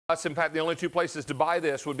In fact, the only two places to buy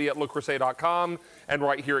this would be at LeCreuset.com and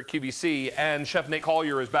right here at QVC. And Chef Nate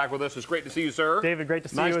Collier is back with us. It's great to see you, sir. David, great to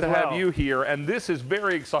see you as well. Nice to have you here. And this is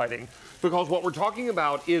very exciting because what we're talking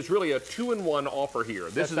about is really a 2-in-1 offer here.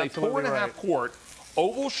 This is a 4.5 quart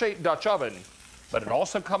oval-shaped Dutch oven, but it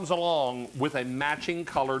also comes along with a matching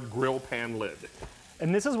colored grill pan lid.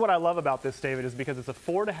 And this is what I love about this, David, is because it's a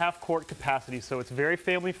 4.5 quart capacity, so it's very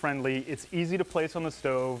family friendly. It's easy to place on the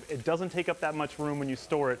stove. It doesn't take up that much room when you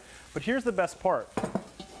store it. But here's the best part.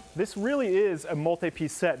 This really is a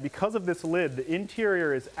multi-piece set. Because of this lid, the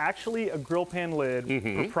interior is actually a grill pan lid,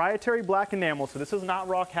 proprietary black enamel, so this is not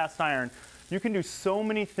raw cast iron. You can do so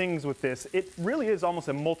many things with this. It really is almost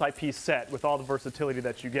a multi-piece set with all the versatility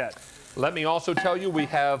that you get. Let me also tell you, we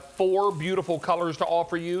have 4 beautiful colors to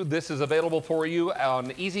offer you. This is available for you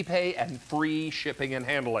on Easy Pay and free shipping and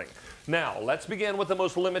handling. Now, let's begin with the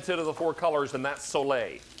most limited of the 4 colors, and that's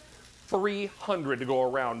Soleil. 300 to go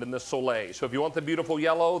around in this Soleil. So if you want the beautiful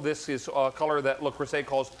yellow, this is a color that Le Creuset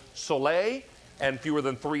calls Soleil, and fewer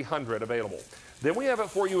than 300 available. Then we have it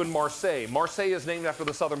for you in Marseille. Marseille is named after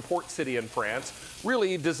the southern port city in France,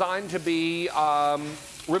 really designed to be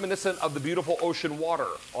reminiscent of the beautiful ocean water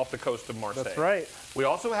off the coast of Marseille. That's right. We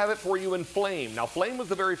also have it for you in Flame. Now, Flame was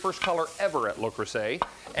the very first color ever at Le Creuset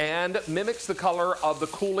and mimics the color of the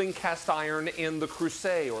cooling cast iron in the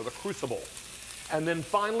Creuset or the Crucible. And then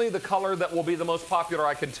finally, the color that will be the most popular,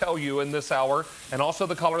 I can tell you, in this hour, and also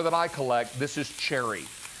the color that I collect, this is Cherry.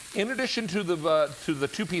 In addition to the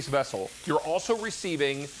 2-piece vessel, you're also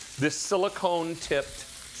receiving this silicone-tipped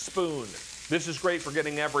spoon. This is great for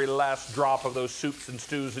getting every last drop of those soups and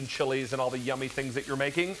stews and chilies and all the yummy things that you're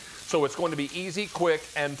making. So it's going to be easy, quick,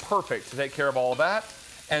 and perfect to take care of all of that.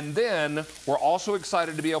 And then we're also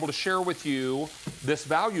excited to be able to share with you this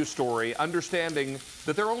value story, understanding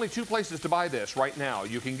that there are only 2 places to buy this right now.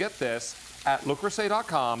 You can get this at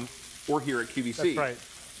LeCreuset.com or here at QVC. That's right.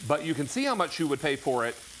 But you can see how much you would pay for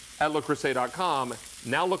it at LeCreuset.com.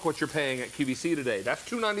 Now look what you're paying at QVC today. That's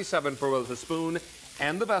 $297 for both the spoon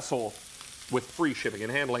and the vessel with free shipping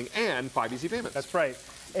and handling and 5 easy payments. That's right.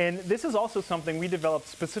 And this is also something we developed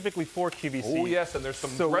specifically for QVC. Oh, yes, and there's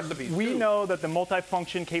some recipes, we too. know that the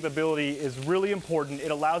multifunction capability is really important.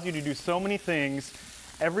 It allows you to do so many things.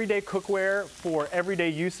 Everyday cookware for everyday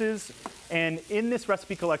uses. And in this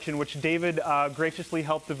recipe collection, which David graciously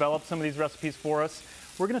helped develop some of these recipes for us,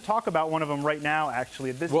 we're going to talk about one of them right now,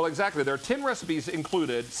 actually. Well, exactly. There are 10 recipes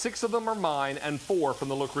included. 6 of them are mine and 4 from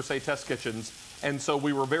the Le Creuset test kitchens. And so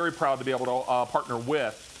we were very proud to be able to partner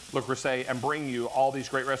with Le Creuset and bring you all these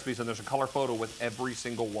great recipes. And there's a color photo with every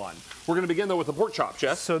single one. We're going to begin, though, with the pork chops,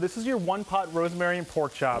 yes? So this is your 1-pot rosemary and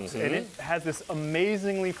pork chops. And it has this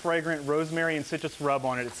amazingly fragrant rosemary and citrus rub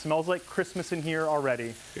on it. It smells like Christmas in here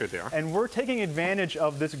already. Here they are. And we're taking advantage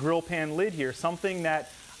of this grill pan lid here, something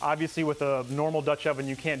that obviously with a normal Dutch oven,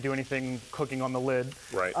 you can't do anything cooking on the lid.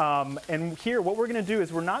 Right. And here, what we're gonna do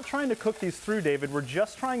is we're not trying to cook these through, David. We're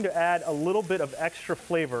just trying to add a little bit of extra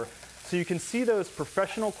flavor. So you can see those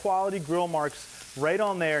professional quality grill marks right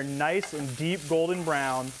on there, nice and deep golden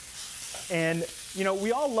brown. And you know,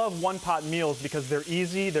 we all love 1-pot meals because they're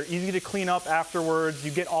easy to clean up afterwards. You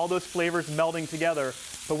get all those flavors melding together.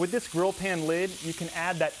 But with this grill pan lid, you can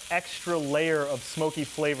add that extra layer of smoky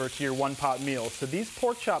flavor to your 1-pot meal. So these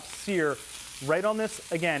pork chops sear right on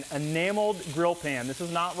this, again, enameled grill pan. This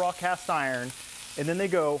is not raw cast iron. And then they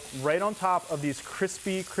go right on top of these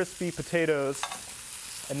crispy, crispy potatoes.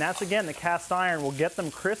 And that's, again, the cast iron will get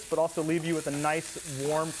them crisp, but also leave you with a nice,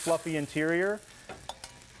 warm, fluffy interior.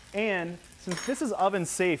 And since this is oven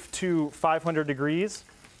safe to 500 degrees,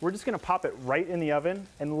 we're just gonna pop it right in the oven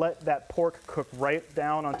and let that pork cook right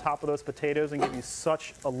down on top of those potatoes and give you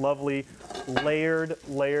such a lovely layered,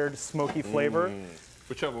 smoky flavor.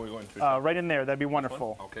 Which oven are we going to? Right in there, that'd be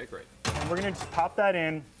wonderful. Okay, great. And we're gonna just pop that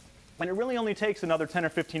in. And it really only takes another 10 or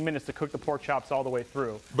 15 minutes to cook the pork chops all the way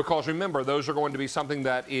through. Because remember, those are going to be something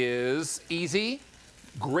that is easy,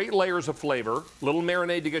 great layers of flavor, little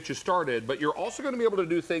marinade to get you started, but you're also going to be able to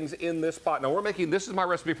do things in this pot. Now this is my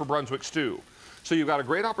recipe for Brunswick stew. So you've got a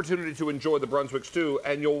great opportunity to enjoy the Brunswick stew,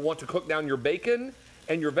 and you'll want to cook down your bacon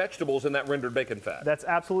and your vegetables in that rendered bacon fat. That's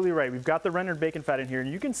absolutely right. We've got the rendered bacon fat in here,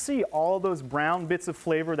 and you can see all those brown bits of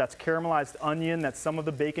flavor. That's caramelized onion, that's some of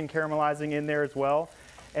the bacon caramelizing in there as well.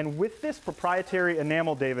 And with this proprietary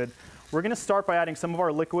enamel, David, we're gonna start by adding some of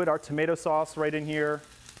our liquid, our tomato sauce right in here.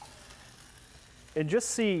 And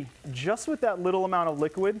just with that little amount of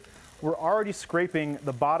liquid, we're already scraping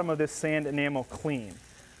the bottom of this sand enamel clean.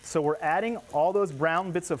 So we're adding all those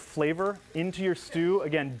brown bits of flavor into your stew.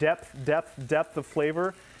 Again, depth of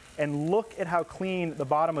flavor. And look at how clean the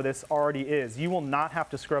bottom of this already is. You will not have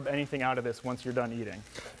to scrub anything out of this once you're done eating.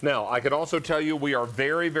 Now, I can also tell you we are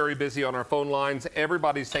very, very busy on our phone lines.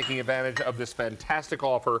 Everybody's taking advantage of this fantastic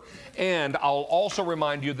offer. And I'll also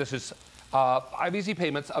remind you this is 5 easy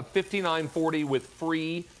payments of $59.40 with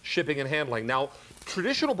free shipping and handling. Now,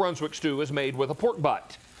 traditional Brunswick stew is made with a pork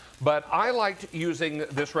butt, but I liked using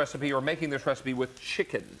this recipe or making this recipe with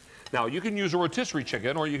chicken. Now, you can use a rotisserie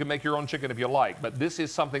chicken or you can make your own chicken if you like, but this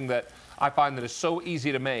is something that I find that is so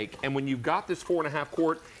easy to make. And when you've got this 4.5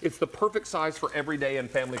 quart, it's the perfect size for everyday and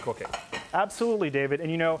family cooking. Absolutely, David. And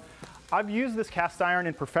you know, I've used this cast iron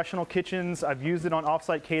in professional kitchens. I've used it on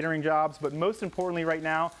off-site catering jobs, but most importantly right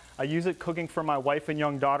now, I use it cooking for my wife and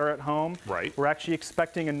young daughter at home. Right. We're actually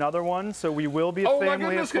expecting another one, so we will be a family of 4. Oh my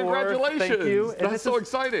goodness, congratulations. Thank you. And that's so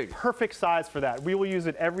exciting. Perfect size for that. We will use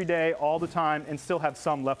it every day, all the time, and still have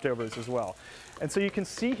some leftovers as well. And so you can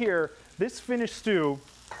see here, this finished stew,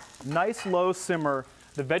 nice low simmer.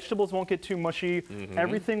 The vegetables won't get too mushy.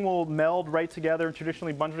 Everything will meld right together.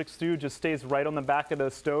 Traditionally, Brunswick stew just stays right on the back of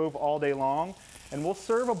the stove all day long. And we'll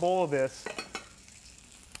serve a bowl of this.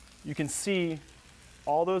 You can see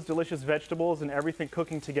all those delicious vegetables and everything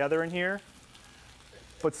cooking together in here.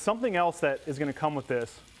 But something else that is going to come with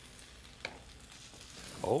this.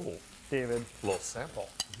 Oh, David. little sample.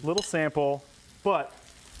 Little sample. But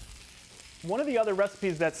one of the other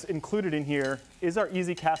recipes that's included in here is our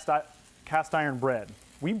easy cast iron bread.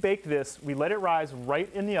 We baked this, we let it rise right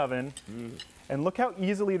in the oven, and look how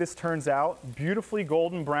easily this turns out. Beautifully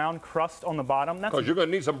golden brown crust on the bottom. Because you're going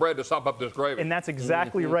to need some bread to sop up this gravy. And that's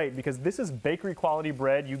exactly right, because this is bakery quality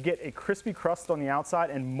bread. You get a crispy crust on the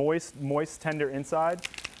outside and moist, tender inside.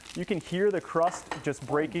 You can hear the crust just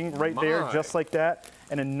breaking right there, just like that,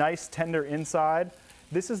 and a nice tender inside.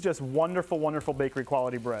 This is just wonderful, wonderful bakery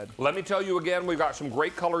quality bread. Let me tell you again, we've got some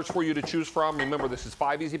great colors for you to choose from. Remember, this is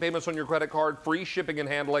 5 easy payments on your credit card, free shipping and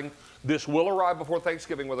handling. This will arrive before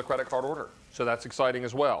Thanksgiving with a credit card order, so that's exciting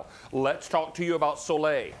as well. Let's talk to you about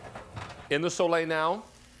Soleil. In the Soleil now,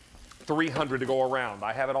 300 to go around.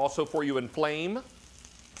 I have it also for you in Flame.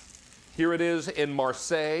 Here it is in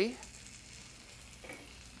Marseille.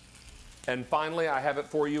 And finally, I have it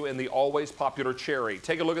for you in the always popular Cherry.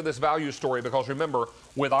 Take a look at this value story, because remember,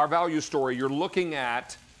 with our value story, you're looking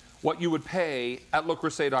at what you would pay at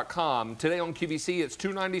LeCreuset.com. Today on QVC, it's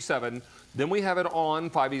 $297. Then we have it on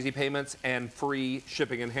 5 easy payments and free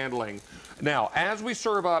shipping and handling. Now, as we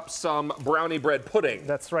serve up some brownie bread pudding.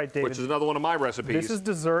 That's right, David. Which is another one of my recipes. This is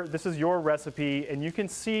dessert. This is your recipe, and you can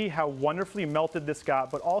see how wonderfully melted this got,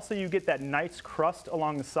 but also you get that nice crust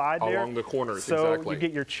along the side there. Along the corners, so exactly. You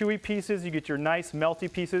get your chewy pieces, you get your nice melty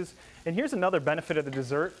pieces. And here's another benefit of the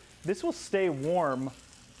dessert. This will stay warm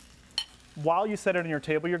while you set it on your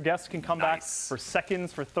table. Your guests can come back for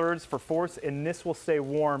seconds, for thirds, for fourths, and this will stay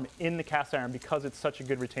warm in the cast iron because it's such a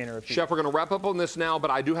good retainer of heat. Chef, we're going to wrap up on this now, but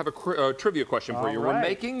I do have a trivia question for you. Right. We're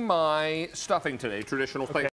making my stuffing today, traditional